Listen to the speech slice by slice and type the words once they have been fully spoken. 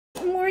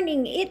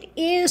morning. It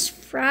is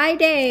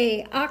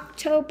Friday,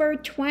 October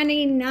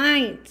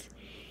 29th.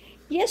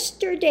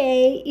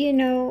 Yesterday,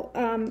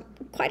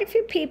 quite a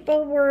few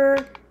people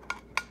were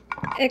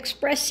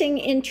expressing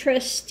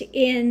interest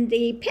in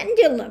the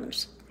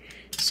pendulums.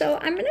 So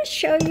I'm going to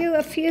show you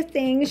a few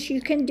things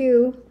you can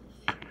do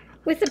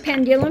with the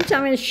pendulums.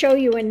 I'm going to show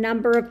you a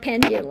number of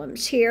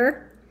pendulums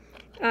here.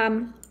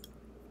 Now,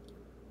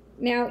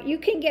 you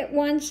can get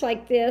ones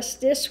like this.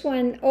 This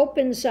one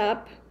opens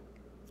up.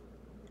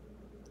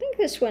 I think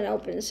this one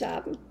opens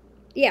up.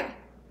 Yeah,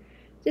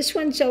 this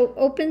one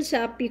opens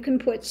up. You can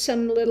put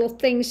some little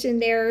things in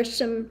there,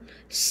 some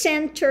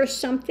scent or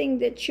something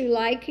that you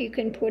like. You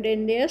can put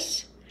in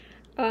this.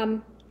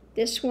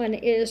 This one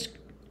is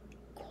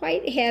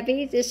quite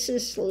heavy. This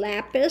is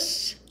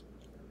lapis.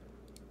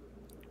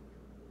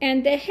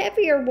 And the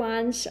heavier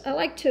ones, I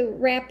like to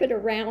wrap it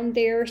around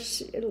there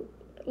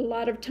a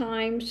lot of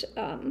times.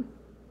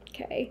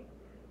 Okay,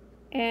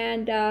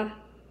 and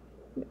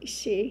let me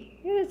see.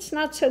 Yeah, it's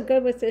not so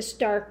good with this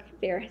dark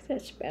there.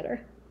 That's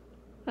better.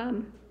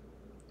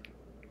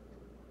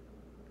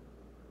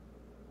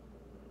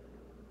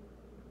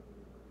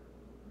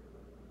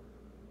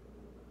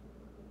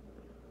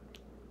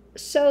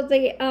 So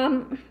the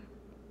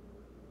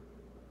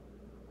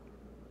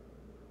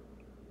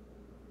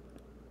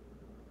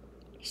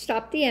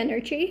stop the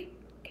energy.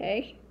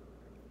 Okay,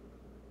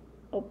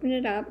 open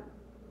it up.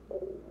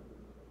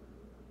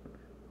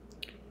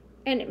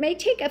 And it may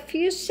take a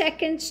few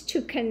seconds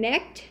to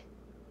connect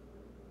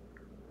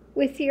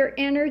with your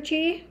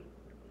energy.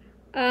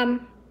 I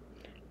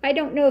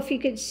don't know if you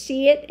could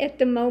see it at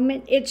the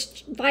moment.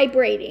 It's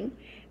vibrating.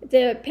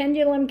 The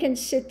pendulum can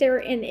sit there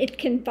and it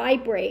can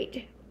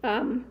vibrate.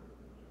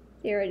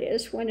 There it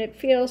is. When it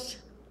feels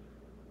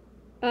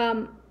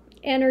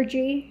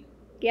energy.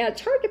 Yeah,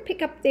 it's hard to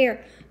pick up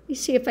there. Let me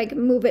see if I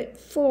can move it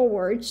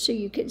forward so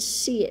you can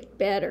see it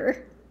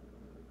better.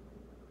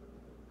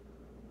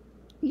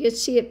 You can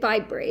see it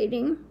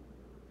vibrating.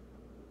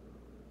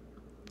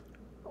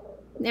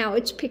 Now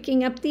it's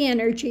picking up the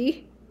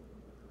energy.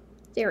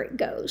 There it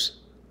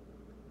goes.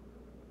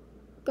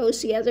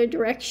 Goes the other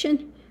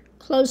direction.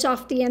 Close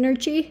off the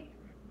energy,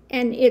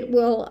 and it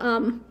will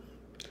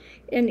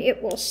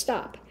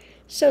stop.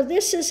 So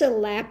this is a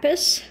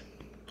lapis.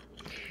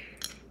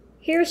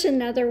 Here's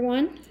another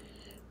one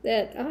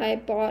that I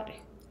bought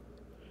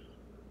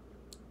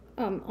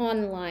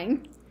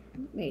online.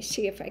 Let me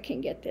see if I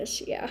can get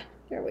this. Yeah.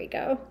 There we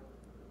go.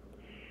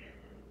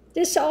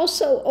 This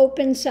also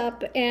opens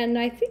up, and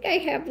I think I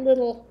have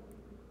little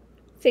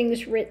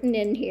things written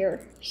in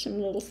here,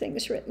 some little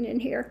things written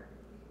in here.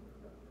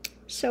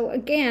 So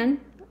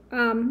again,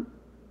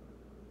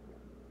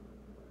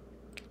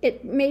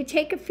 it may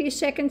take a few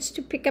seconds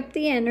to pick up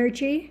the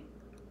energy.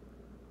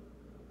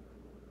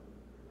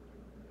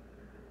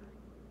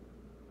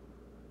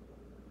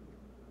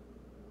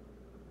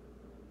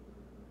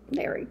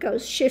 There it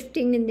goes,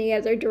 shifting in the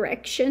other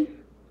direction.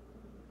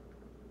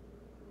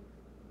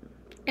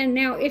 And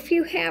now if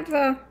you have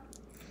I'll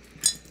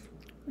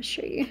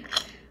show you.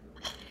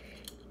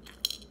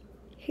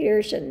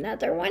 Here's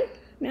another one.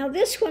 Now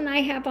this one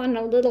I have on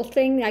a little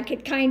thing. I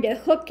could kind of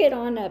hook it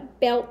on a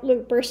belt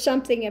loop or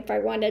something if I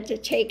wanted to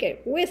take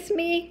it with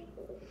me.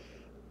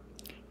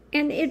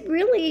 And it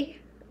really,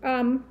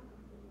 some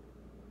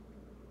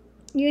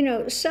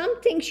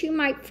things you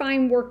might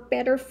find work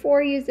better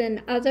for you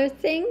than other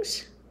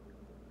things.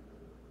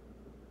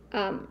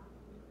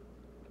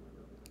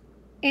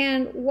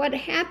 And what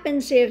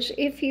happens is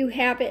if you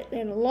have it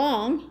in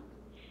long,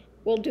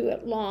 we'll do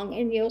it long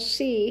and you'll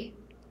see.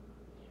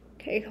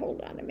 Okay,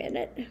 hold on a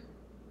minute.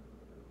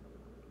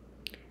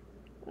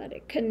 Let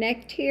it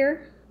connect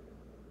here.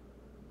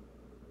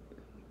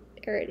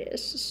 There it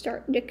is, it's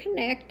starting to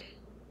connect.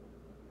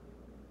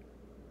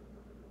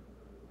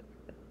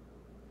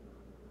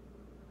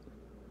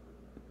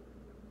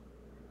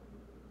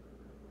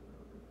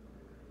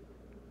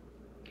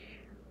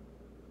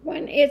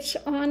 When it's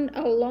on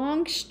a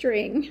long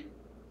string,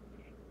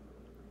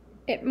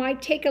 it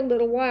might take a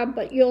little while,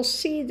 but you'll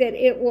see that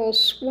it will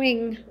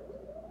swing.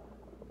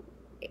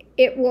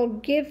 It will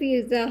give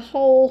you the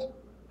whole,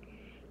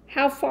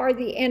 how far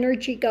the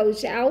energy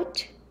goes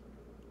out.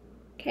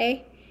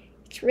 Okay,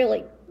 it's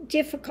really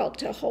difficult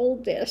to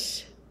hold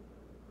this.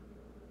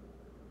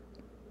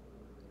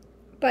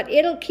 But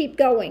it'll keep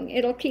going,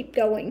 it'll keep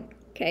going.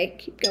 Okay,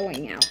 keep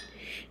going out.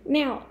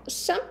 Now,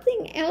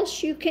 something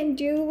else you can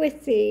do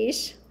with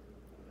these,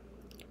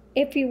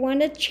 if you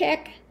want to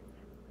check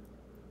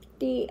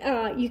the,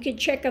 you could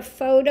check a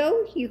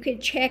photo, you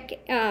could check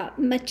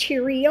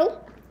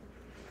material,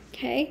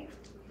 okay?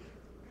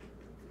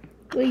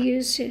 We'll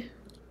use,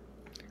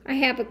 I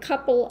have a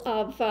couple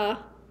of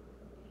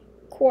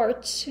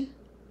quartz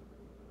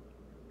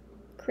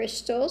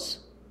crystals.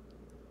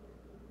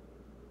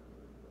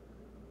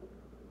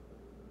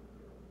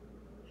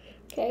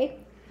 Okay,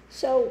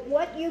 so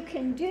what you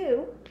can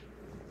do,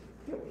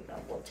 here we go,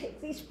 we'll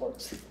take these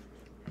books.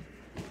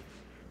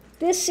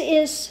 This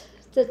is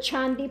the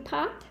Chandi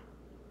pot.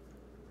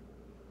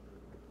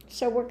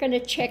 So we're going to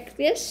check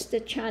this, the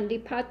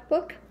Chandipat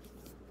book.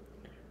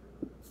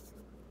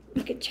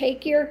 You could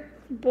take your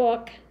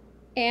book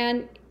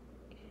and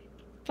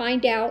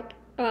find out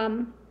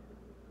the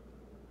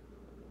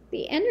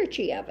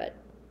energy of it.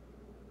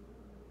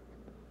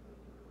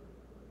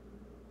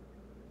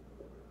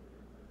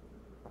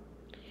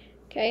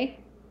 Okay,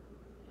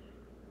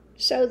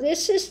 so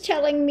this is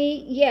telling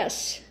me,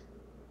 yes,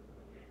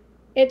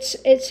 it's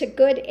a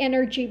good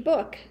energy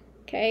book,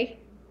 okay?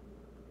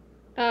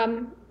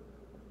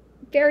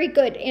 Very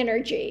good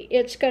energy.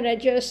 It's going to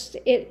just,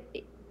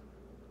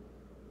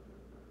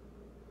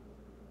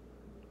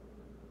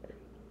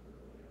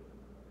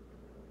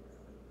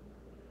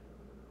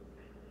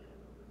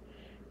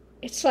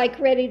 it's like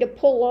ready to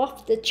pull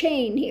off the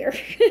chain here.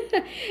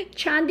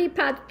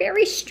 Chandipat,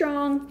 very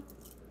strong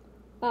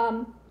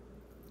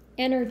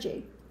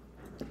energy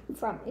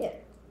from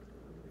it.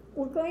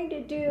 We're going to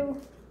do,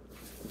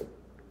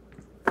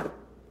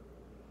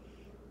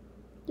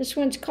 this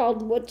one's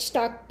called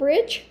Woodstock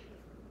Bridge.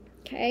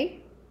 Okay,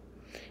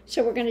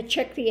 so we're going to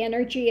check the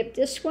energy of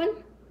this one.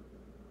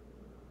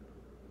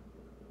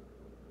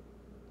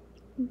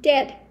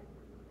 Dead.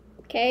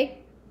 Okay,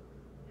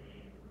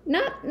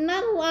 not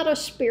a lot of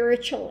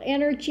spiritual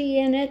energy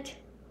in it.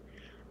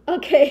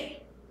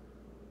 Okay,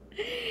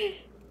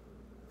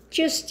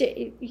 just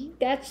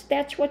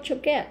that's what you'll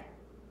get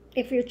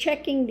if you're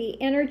checking the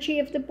energy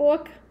of the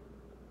book.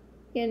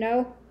 You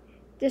know,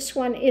 this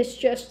one is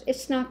just,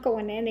 it's not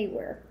going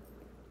anywhere.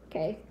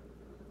 Okay,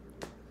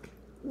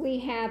 we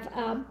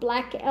have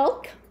black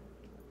elk.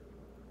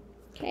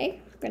 Okay,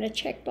 we're going to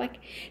check black.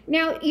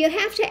 Now you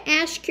have to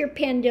ask your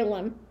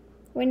pendulum.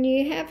 When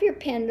you have your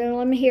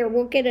pendulum here,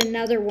 we'll get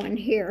another one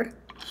here.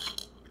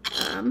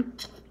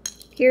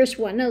 Here's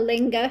one, a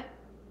linga.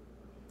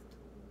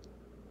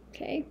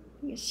 Okay,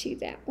 you see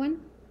that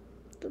one,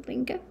 the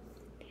linga.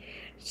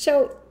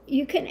 So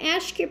you can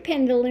ask your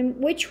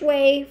pendulum, which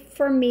way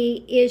for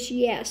me is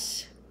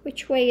yes?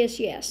 Which way is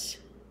yes?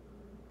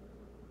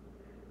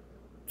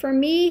 For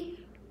me,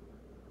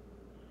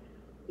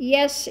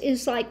 yes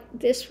is like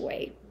this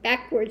way,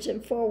 backwards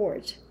and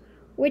forwards.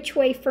 Which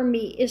way for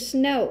me is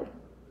no?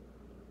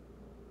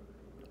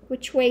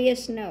 Which way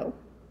is no?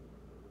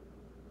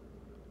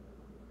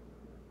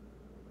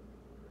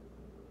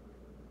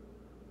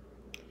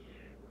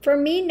 For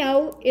me,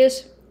 no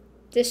is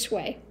this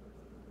way.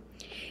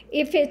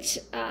 If it's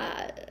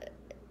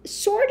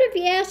sort of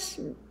yes,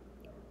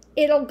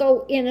 it'll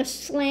go in a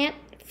slant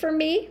for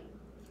me.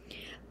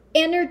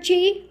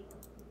 Energy,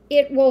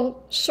 it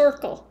will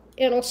circle.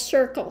 It'll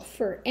circle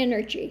for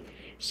energy.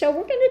 So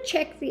we're going to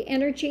check the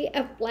energy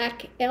of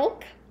black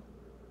elk.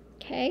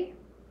 Okay.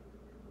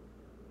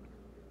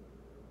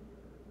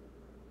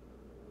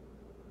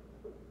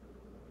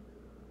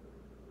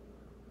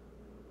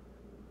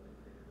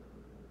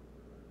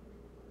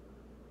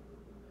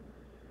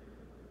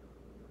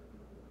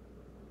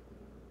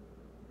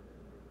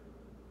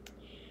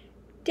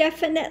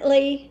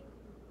 Definitely,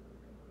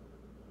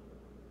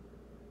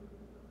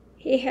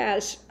 he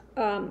has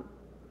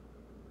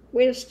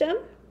wisdom.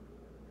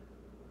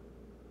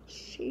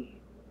 Let's see.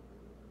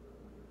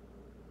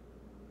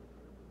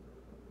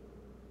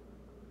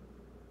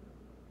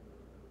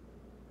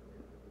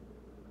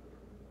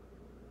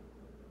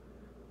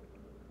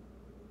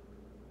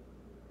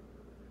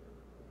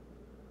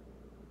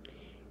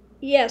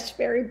 Yes,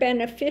 very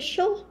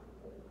beneficial.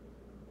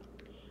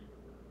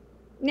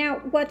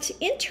 Now, what's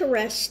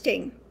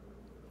interesting,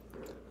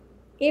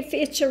 if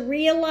it's a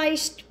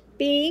realized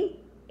being,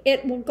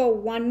 it will go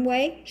one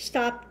way,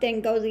 stop,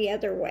 then go the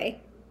other way,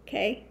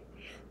 okay?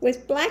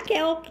 With black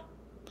elk,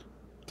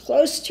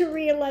 close to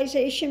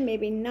realization,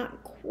 maybe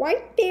not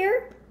quite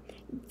there,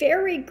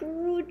 very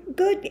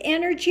good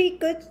energy,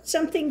 good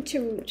something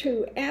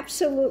to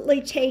absolutely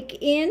take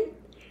in.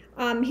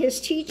 His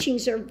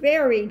teachings are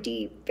very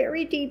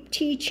deep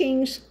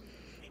teachings.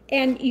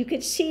 And you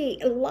could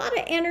see a lot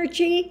of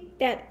energy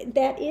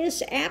that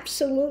is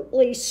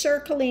absolutely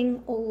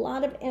circling, a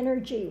lot of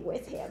energy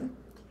with him.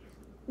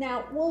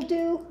 Now we'll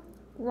do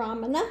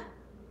Ramana.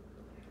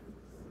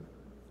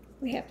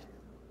 We have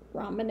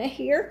Ramana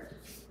here.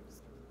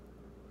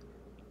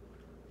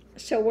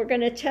 So we're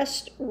going to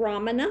test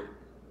Ramana.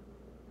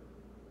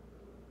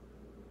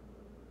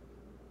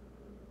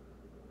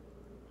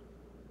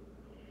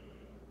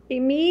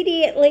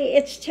 Immediately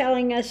it's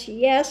telling us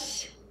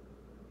yes.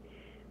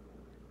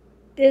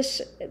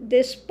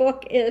 This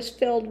book is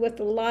filled with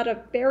a lot of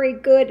very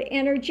good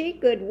energy,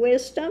 good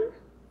wisdom.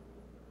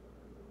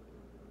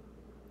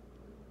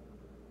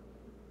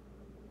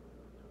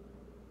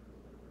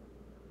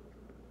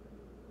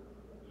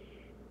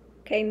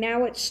 Okay,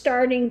 now it's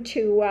starting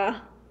to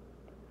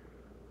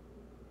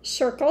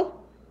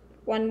circle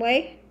one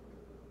way.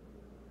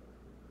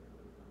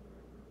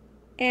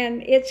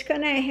 And it's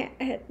going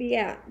to,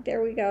 yeah,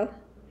 there we go.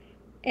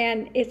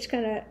 And it's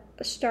going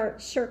to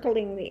start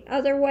circling the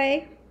other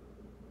way.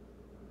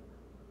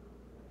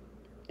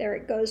 There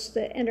it goes,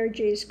 the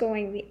energy is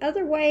going the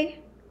other way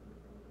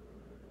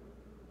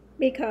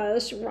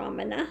because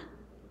Ramana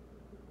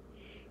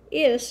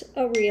is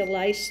a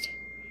realized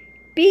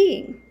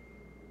being.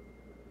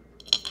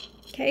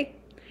 Okay,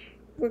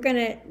 we're going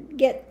to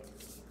get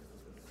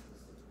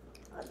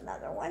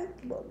another one.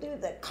 We'll do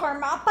the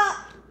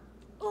Karmapa.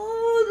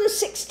 Oh, the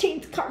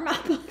 16th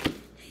Karmapa.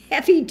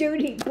 Heavy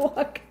duty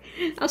book.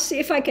 I'll see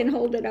if I can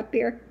hold it up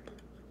here.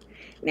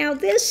 Now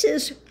this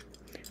is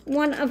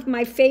one of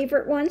my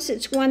favorite ones.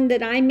 It's one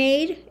that I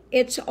made.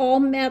 It's all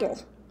metal.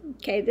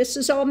 Okay, this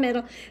is all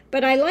metal,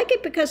 but I like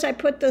it because I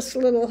put this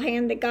little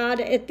hand of God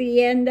at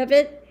the end of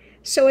it,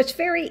 so it's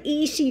very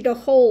easy to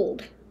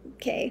hold.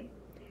 Okay,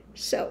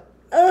 so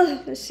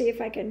let's see if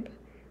I can,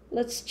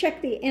 let's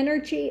check the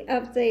energy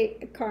of the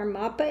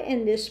Karmapa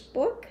in this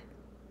book.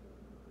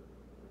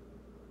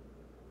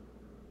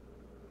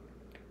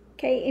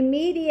 Okay,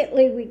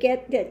 immediately we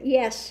get that,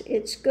 yes,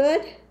 it's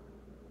good.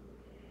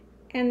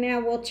 And now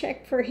we'll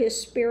check for his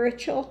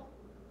spiritual.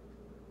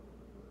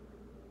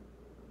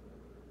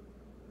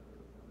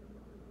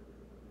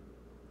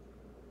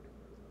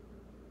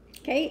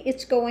 Okay,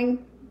 it's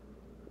going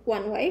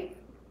one way.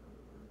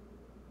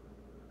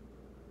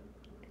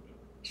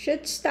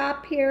 Should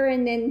stop here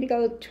and then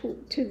go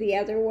to the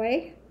other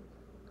way.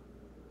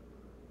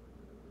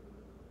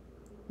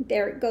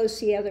 There it goes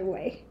the other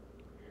way.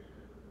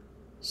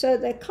 So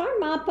the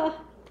Karmapa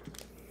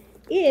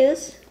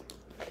is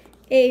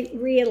a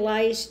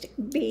realized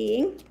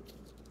being.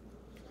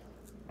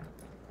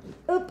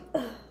 Oop.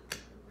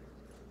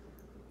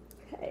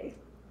 Okay.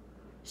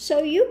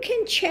 So you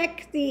can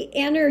check the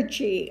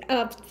energy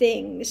of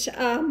things.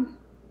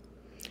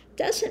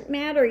 Doesn't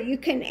matter. You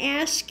can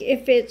ask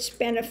if it's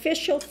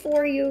beneficial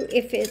for you,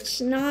 if it's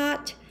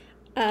not.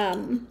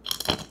 And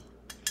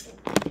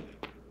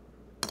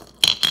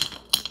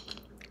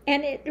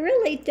it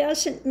really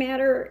doesn't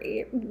matter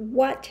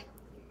what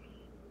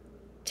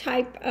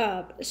type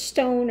of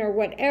stone or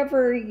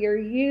whatever you're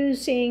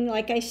using.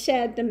 Like I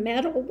said, the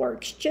metal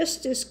works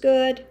just as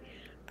good.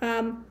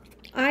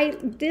 I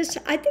think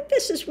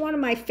this is one of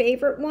my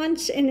favorite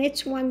ones, and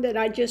it's one that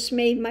I just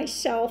made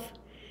myself.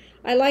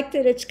 I like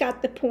that it's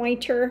got the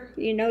pointer,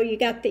 you know, you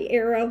got the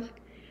arrow.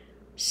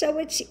 So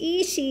it's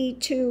easy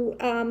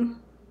to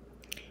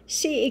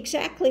see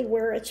exactly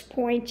where it's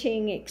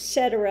pointing,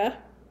 etc.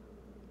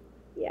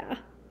 Yeah.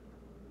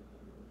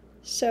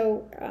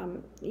 So,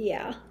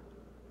 yeah.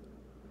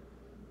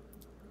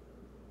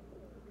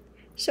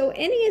 So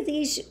any of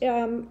these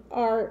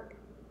are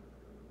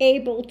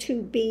able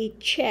to be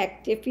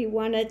checked. If you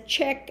want to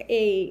check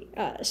a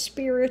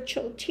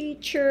spiritual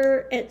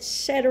teacher,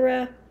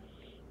 etc.,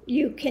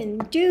 you can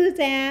do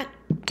that.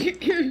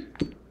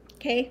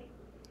 Okay,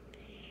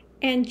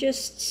 and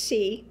just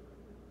see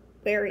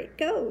where it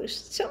goes.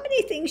 So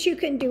many things you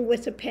can do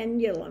with a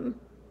pendulum.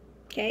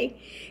 Okay,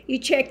 you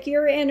check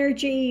your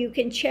energy. You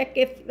can check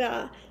if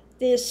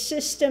this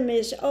system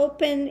is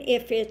open.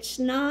 If it's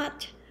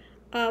not,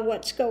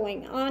 what's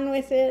going on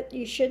with it.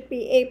 You should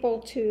be able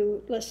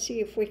to, let's see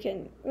if we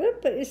can,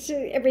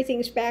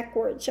 everything's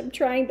backwards. I'm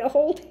trying to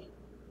hold it.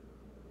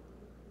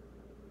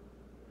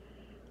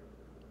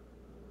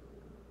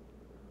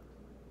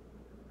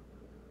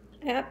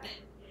 Yep.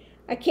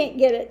 I can't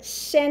get it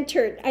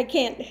centered. I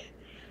can't.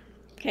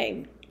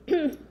 Okay.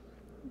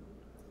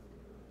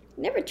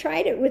 Never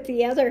tried it with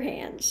the other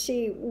hand.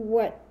 See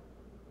what.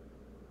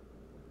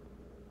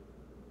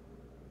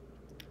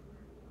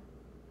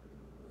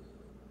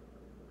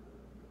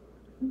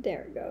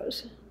 There it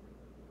goes.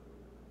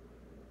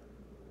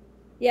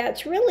 Yeah,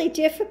 it's really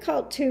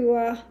difficult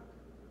to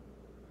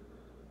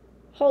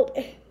hold.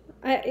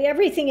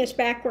 Everything is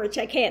backwards.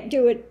 I can't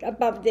do it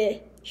above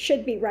the,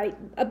 should be right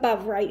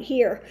above right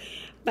here,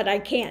 but I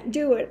can't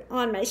do it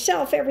on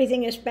myself.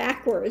 Everything is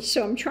backwards,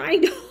 so I'm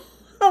trying to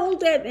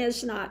hold it, and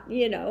it's not,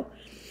 you know,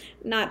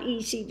 not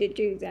easy to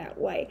do that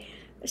way.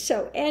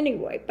 So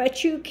anyway,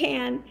 but you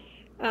can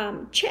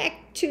check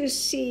to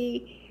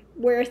see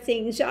where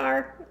things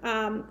are.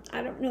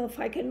 I don't know if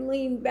I can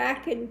lean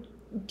back and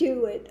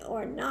do it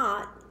or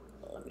not.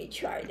 Let me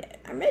try that.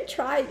 I'm going to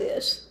try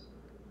this.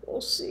 We'll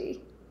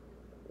see.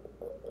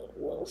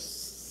 We'll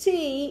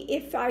see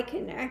if I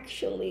can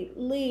actually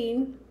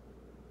lean.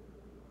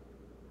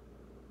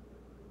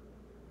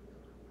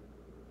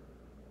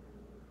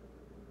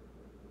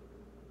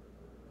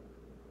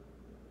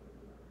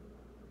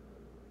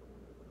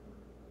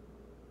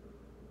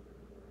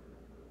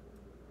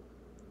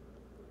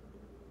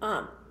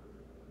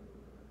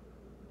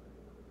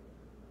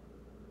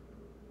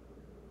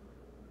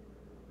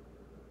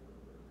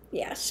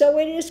 Yeah, so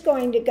it is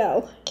going to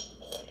go.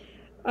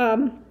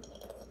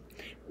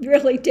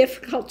 Really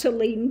difficult to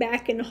lean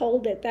back and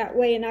hold it that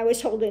way, and I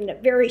was holding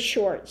it very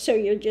short, so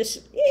you're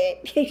just,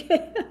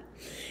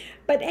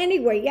 but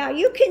anyway, yeah,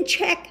 you can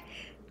check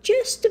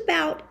just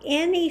about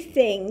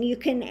anything. You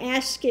can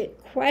ask it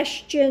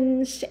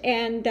questions,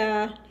 and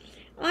I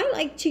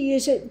like to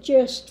use it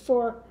just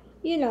for,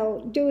 you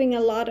know, doing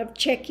a lot of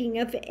checking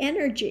of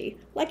energy.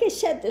 Like I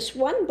said, this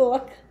one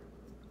book,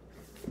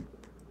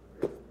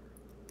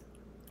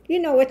 you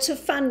know, it's a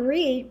fun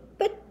read,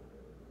 but,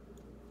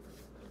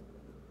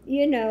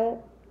 you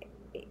know,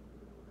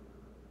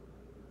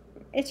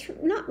 it's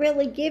not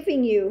really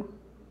giving you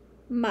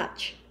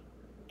much,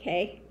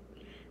 okay?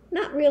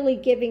 Not really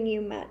giving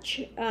you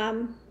much.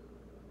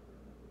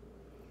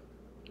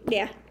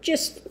 Yeah,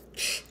 just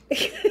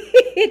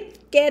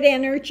dead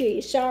energy,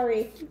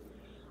 sorry.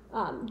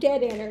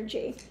 Dead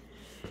energy.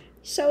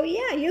 So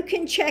yeah, you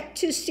can check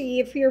to see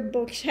if your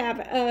books have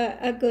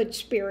a good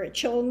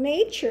spiritual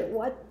nature,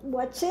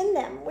 what's in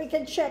them. We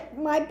can check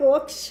my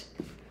books.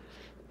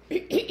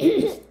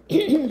 This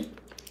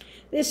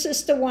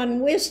is the one,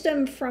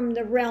 Wisdom from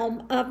the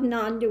Realm of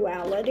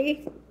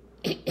Non-Duality.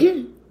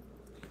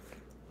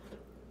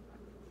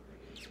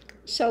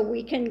 So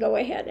we can go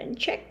ahead and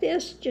check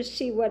this, just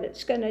see what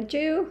it's going to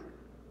do.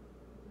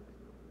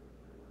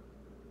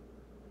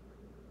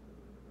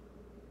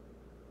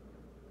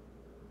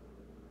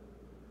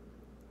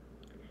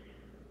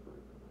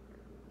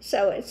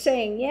 So it's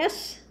saying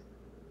yes.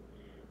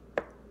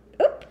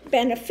 Oop,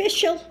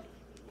 beneficial.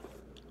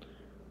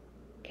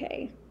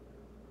 Okay.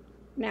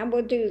 Now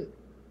we'll do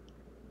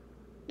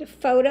the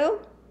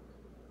photo.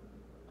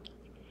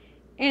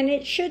 And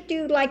it should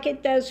do like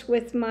it does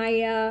with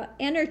my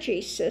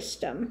energy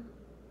system.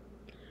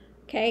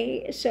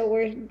 Okay, so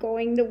we're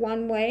going the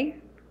one way.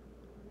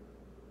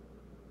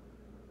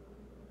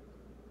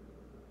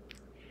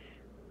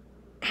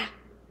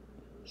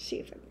 See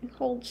if I can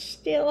hold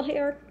still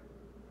here.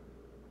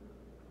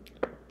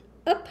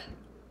 Up.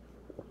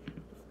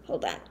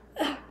 Hold on.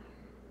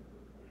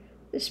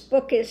 This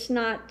book is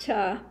not,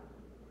 there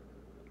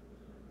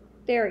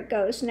it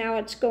goes. Now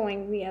it's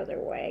going the other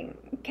way.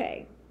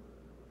 Okay.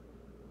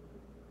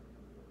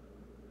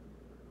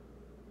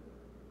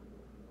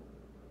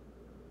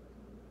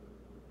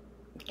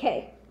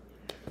 Okay.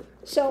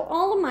 So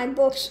all of my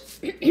books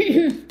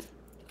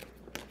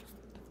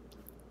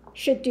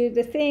should do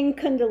the thing.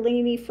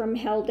 Kundalini from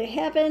Hell to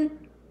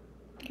Heaven.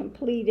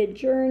 Completed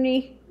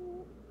Journey.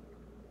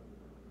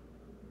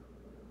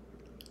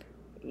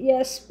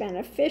 Yes,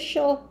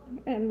 beneficial.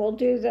 And we'll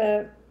do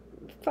the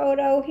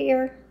photo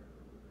here.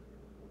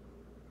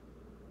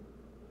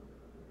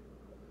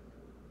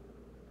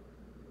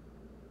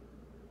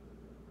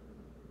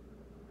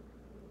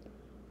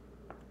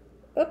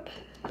 Oop.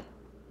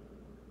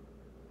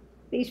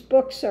 These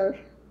books are,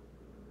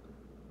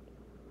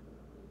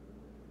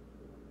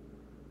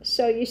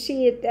 so you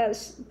see it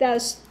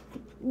does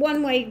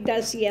one way,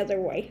 does the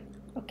other way,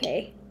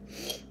 okay?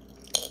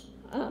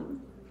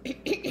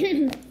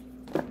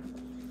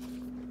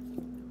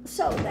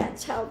 So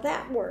that's how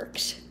that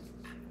works.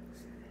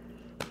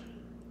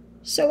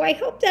 So I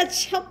hope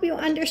that's helped you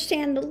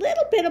understand a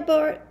little bit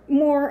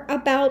more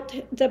about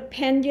the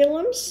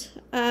pendulums.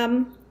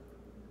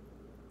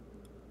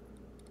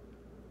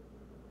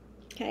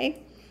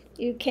 Okay,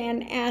 you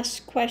can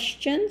ask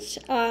questions.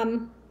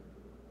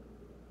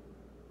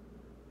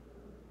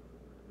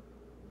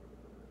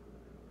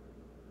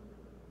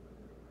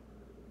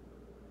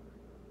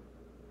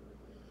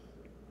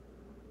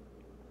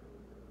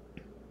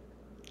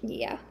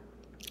 Yeah,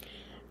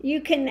 you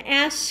can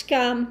ask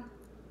them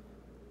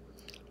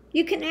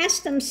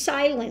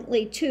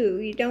silently too.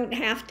 You don't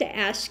have to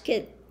ask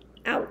it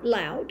out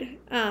loud.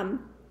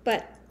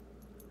 But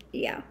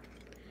yeah.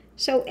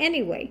 So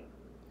anyway,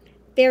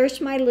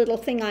 there's my little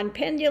thing on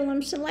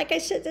pendulums. And like I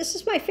said, this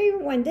is my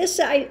favorite one. This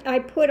I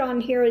put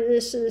on here.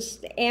 This is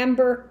the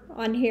amber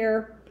on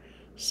here.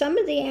 Some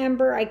of the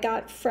amber I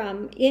got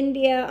from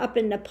India, up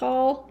in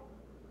Nepal.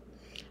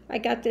 I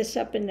got this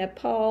up in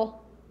Nepal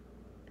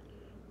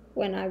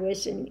when I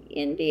was in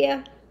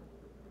India,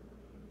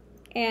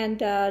 and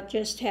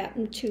just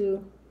happened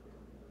to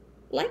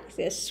like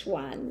this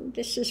one.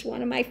 This is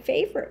one of my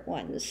favorite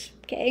ones,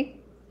 okay?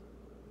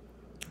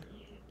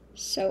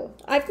 So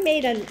I've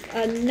made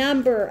a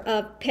number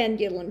of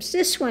pendulums.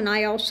 This one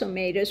I also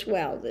made as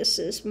well. This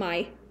is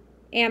my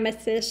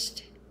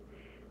amethyst,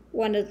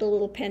 one of the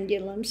little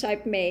pendulums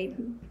I've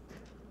made,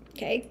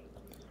 okay?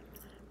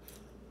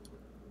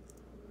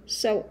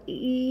 So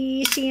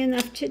easy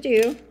enough to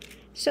do.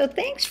 So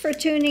thanks for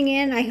tuning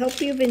in. I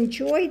hope you've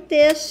enjoyed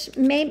this.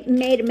 God.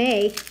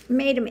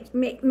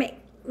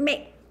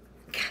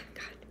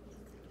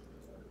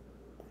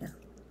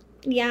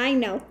 Yeah, I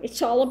know.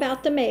 It's all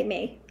about the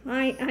May.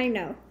 I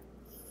know.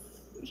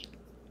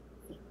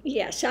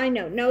 Yes, I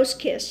know. Nose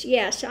kiss.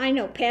 Yes, I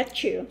know.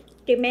 Pet you.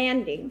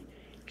 Demanding.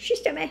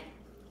 She's demanding.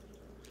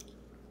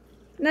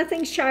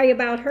 Nothing shy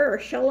about her.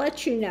 She'll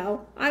let you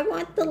know. I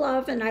want the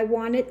love and I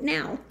want it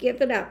now.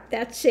 Give it up.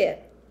 That's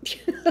it.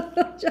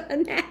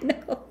 On that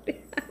note,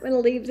 I'm going to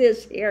leave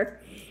this here.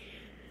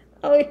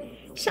 Oh,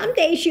 some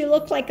days you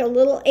look like a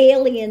little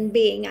alien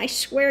being. I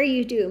swear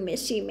you do,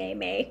 Missy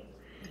May.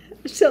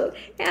 So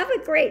have a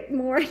great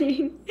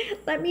morning.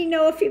 Let me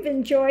know if you've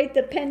enjoyed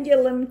the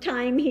pendulum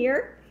time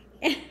here.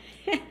 And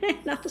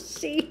I'll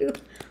see you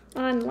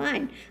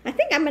online. I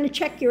think I'm going to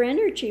check your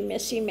energy,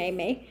 Missy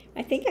May.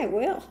 I think I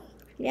will.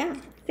 Yeah,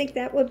 I think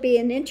that would be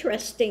an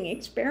interesting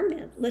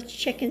experiment. Let's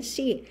check and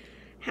see.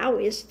 How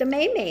is the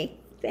May?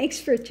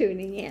 Thanks for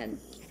tuning in.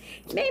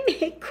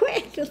 May,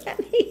 quick, let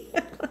me.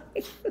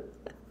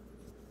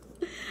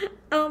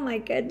 Oh my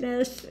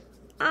goodness.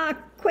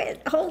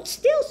 Hold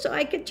still so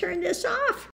I could turn this off.